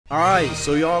Alright,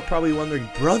 so y'all probably wondering,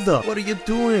 brother, what are you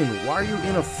doing? Why are you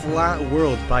in a flat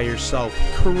world by yourself?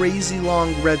 Crazy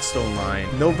long redstone line.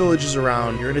 No villages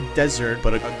around. You're in a desert,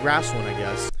 but a grass one, I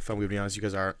guess. If I'm gonna be honest, you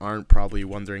guys aren't probably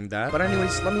wondering that. But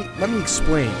anyways, let me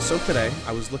explain. So today,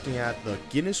 I was looking at the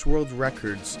Guinness World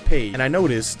Records page, and I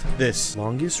noticed this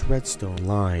longest redstone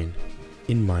line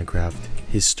in Minecraft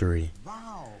history.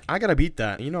 Wow. I gotta beat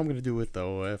that. You know I'm gonna do it with the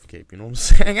OF cape, you know what I'm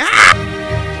saying?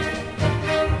 Ah!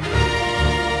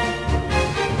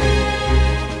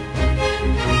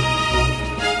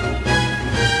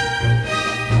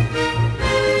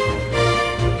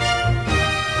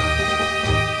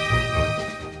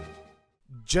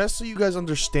 Just so you guys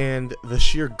understand the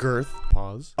sheer girth,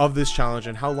 of this challenge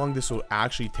and how long this will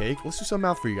actually take, let's do some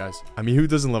math for you guys. I mean, who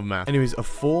doesn't love math? Anyways, a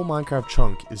full Minecraft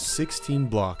chunk is 16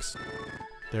 blocks.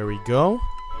 There we go.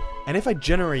 And if I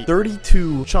generate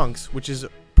 32 chunks, which is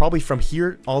probably from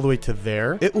here all the way to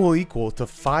there, it will equal to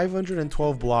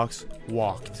 512 blocks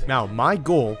walked. Now, my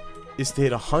goal is to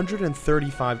hit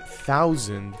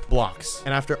 135,000 blocks.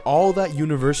 And after all that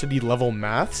university level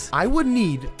maths, I would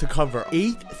need to cover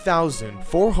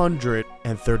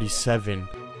 8,437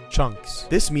 chunks.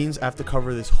 This means I have to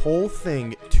cover this whole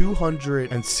thing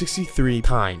 263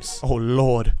 times. Oh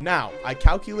lord. Now, I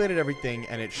calculated everything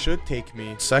and it should take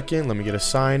me, second, let me get a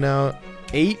sign out,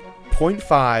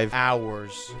 8.5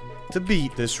 hours to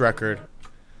beat this record.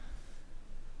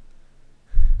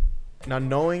 Now,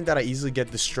 knowing that I easily get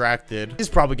distracted is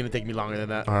probably going to take me longer than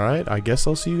that. Alright, I guess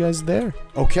I'll see you guys there.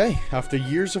 Okay, after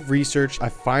years of research, I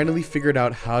finally figured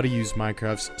out how to use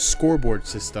Minecraft's scoreboard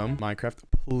system. Minecraft,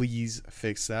 please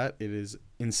fix that. It is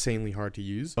insanely hard to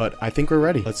use. But I think we're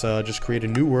ready. Let's just create a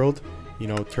new world. You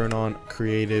know, turn on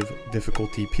creative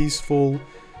difficulty peaceful.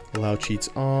 Allow cheats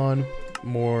on.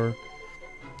 More.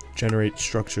 Generate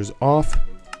structures off.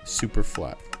 Super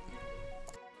flat.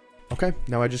 Okay,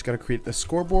 now I just gotta create the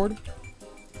scoreboard.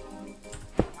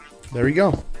 There we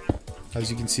go. As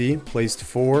you can see, placed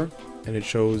 4, and it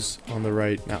shows on the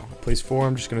right. Now, place 4,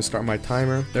 I'm just gonna start my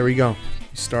timer. There we go.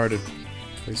 We started.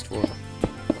 Placed 4.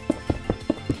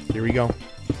 Here we go.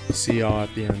 See y'all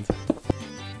at the end.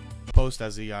 Post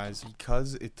as you guys,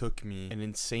 because it took me an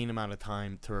insane amount of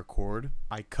time to record,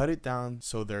 I cut it down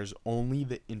so there's only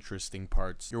the interesting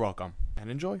parts. You're welcome,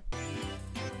 and enjoy.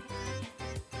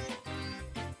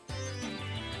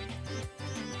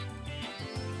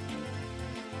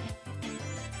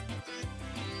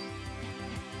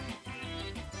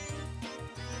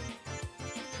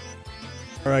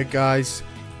 Alright guys,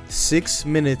 6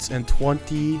 minutes and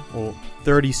 30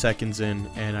 seconds in,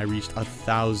 and I reached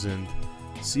 1,000.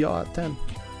 See y'all at 10.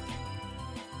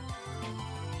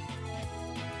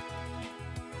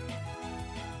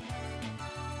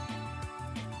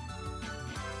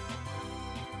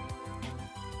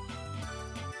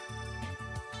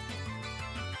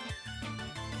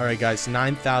 Alright guys,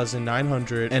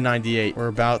 9,998. We're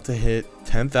about to hit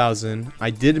 10,000. I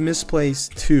did misplace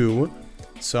 2.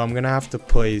 So I'm gonna have to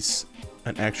place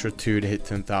an extra 2 to hit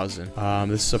 10,000.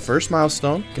 This is the first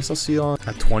milestone. Guess I'll see you on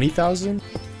at 20,000.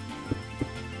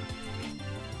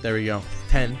 There we go.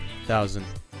 10,000.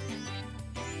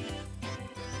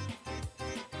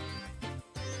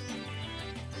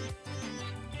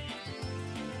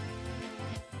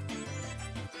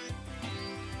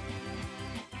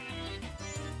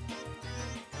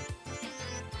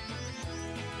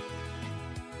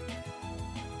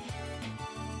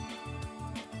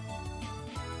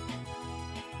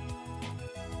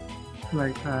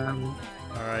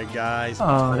 Alright guys,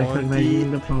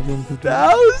 recommend the problem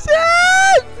 20,000!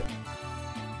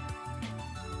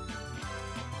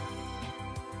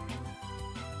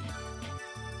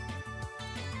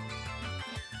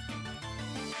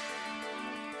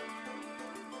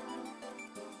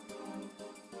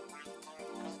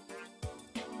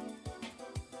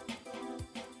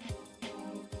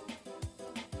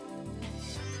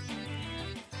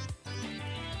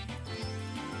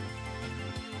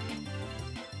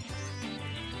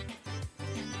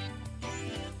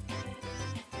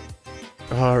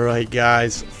 Alright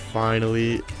guys,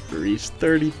 finally reached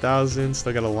 30,000.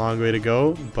 Still got a long way to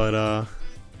go, but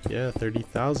yeah,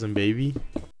 30,000 baby.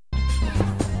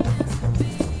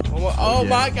 Oh yeah.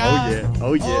 My god.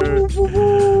 Oh yeah.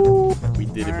 Oh yeah. We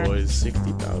did it, boys.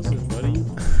 60,000, buddy.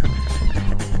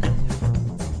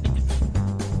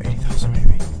 80,000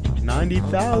 maybe.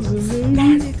 90,000 maybe.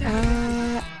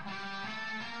 90,000.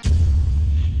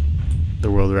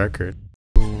 The world record.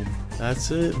 Boom.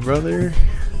 That's it, brother.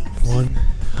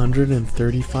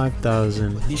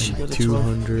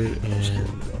 135,200 and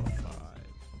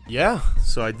yeah,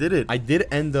 so I did it. I did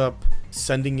end up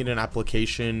sending in an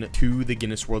application to the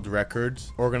Guinness World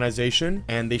Records organization,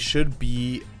 and they should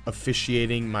be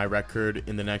officiating my record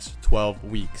in the next 12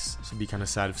 weeks. So it'd be kind of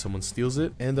sad if someone steals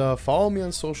it. And follow me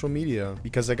on social media,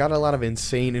 because I got a lot of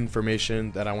insane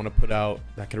information that I want to put out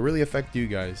that could really affect you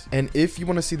guys. And if you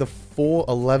want to see the full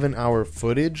 11-hour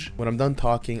footage, when I'm done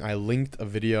talking, I linked a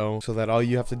video so that all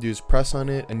you have to do is press on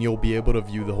it and you'll be able to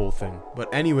view the whole thing.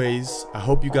 But anyways, I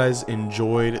hope you guys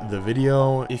enjoyed the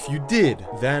video. If you did,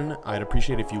 then I'd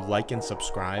appreciate if you like and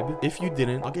subscribe. If you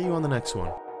didn't, I'll get you on the next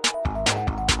one.